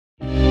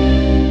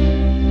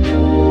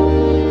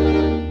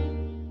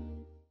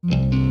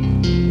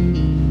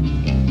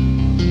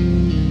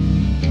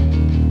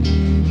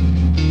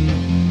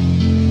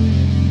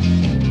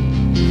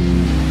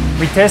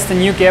test the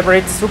new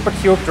Geberit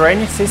SuperTube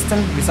drainage system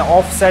with an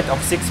offset of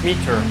 6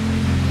 meters.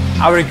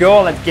 Our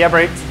goal at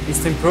Geberit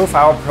is to improve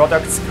our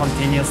products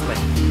continuously.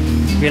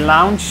 We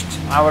launched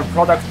our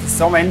product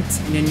Cement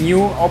in a new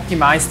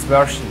optimized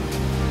version.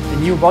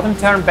 The new bottom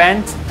turn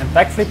band and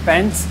backflip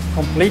bands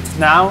complete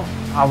now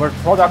our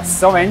product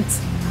Cement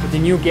with the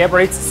new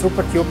Geberit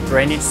SuperTube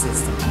drainage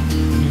system.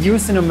 We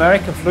use the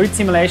numerical fluid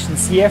simulation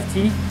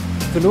CFT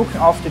to look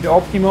after the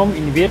optimum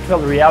in virtual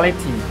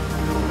reality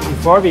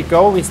before we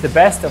go with the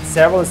best of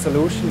several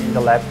solutions in the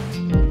lab.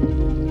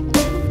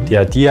 The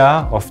idea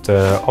of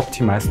the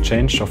optimized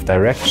change of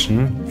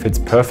direction fits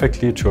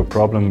perfectly to a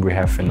problem we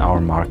have in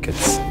our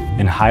markets.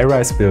 In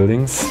high-rise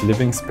buildings,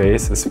 living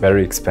space is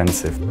very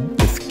expensive.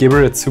 With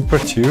Geberit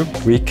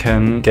SuperTube, we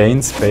can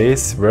gain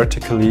space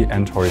vertically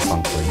and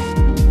horizontally.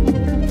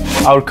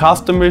 Our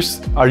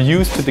customers are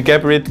used to the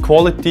Geberit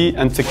quality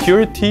and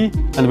security,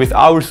 and with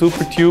our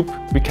SuperTube,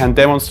 we can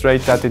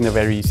demonstrate that in a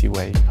very easy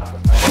way.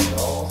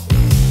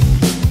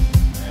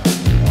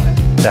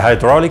 The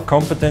hydraulic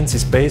competence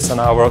is based on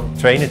our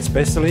trained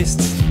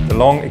specialists, the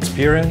long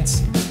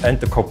experience and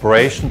the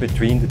cooperation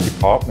between the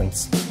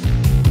departments.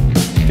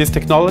 This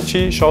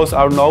technology shows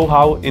our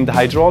know-how in the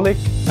hydraulic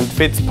and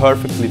fits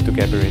perfectly to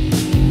Geberit.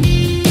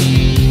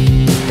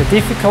 The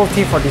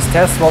difficulty for this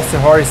test was the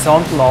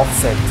horizontal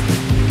offset.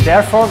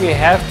 Therefore, we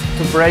had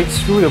to break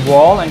through the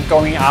wall and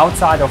going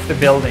outside of the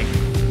building.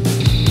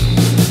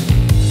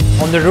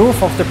 On the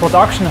roof of the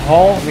production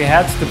hall, we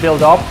had to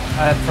build up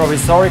a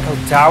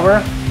provisorial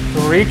tower to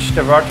reach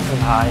the vertical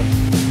height.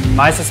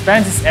 My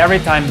suspense is every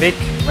time big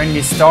when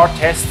we start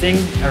testing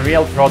a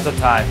real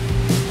prototype.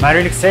 My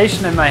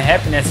relaxation and my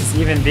happiness is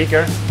even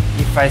bigger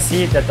if I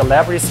see that the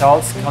lab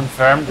results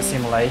confirm the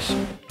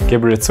simulation.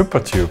 Geberit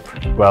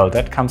SuperTube, well,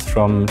 that comes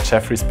from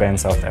Jeffreys Bay in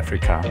South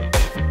Africa.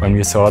 When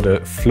we saw the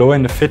flow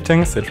in the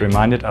fittings, it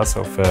reminded us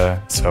of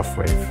a surf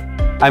wave.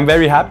 I'm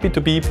very happy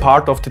to be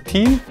part of the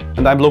team,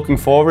 and I'm looking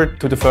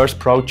forward to the first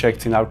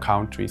projects in our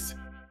countries.